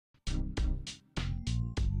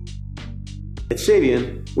At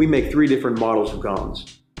SABIAN, we make 3 different models of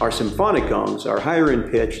gongs. Our symphonic gongs are higher in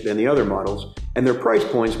pitch than the other models, and their price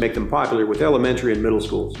points make them popular with elementary and middle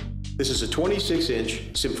schools. This is a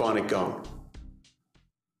 26-inch symphonic gong.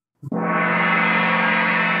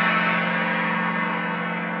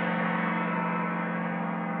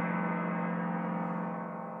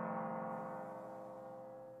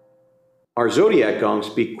 Our Zodiac gongs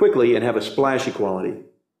speak quickly and have a splashy quality.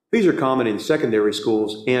 These are common in secondary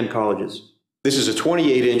schools and colleges. This is a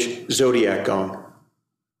 28-inch Zodiac gong.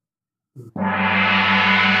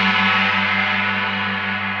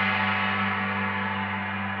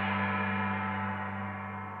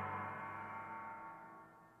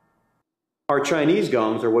 Our Chinese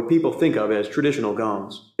gongs are what people think of as traditional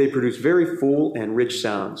gongs. They produce very full and rich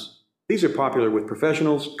sounds. These are popular with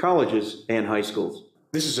professionals, colleges, and high schools.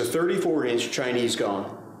 This is a 34-inch Chinese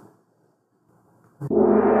gong.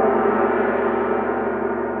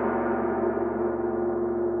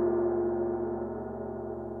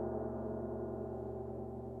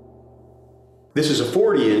 This is a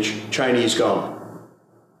 40-inch Chinese gong.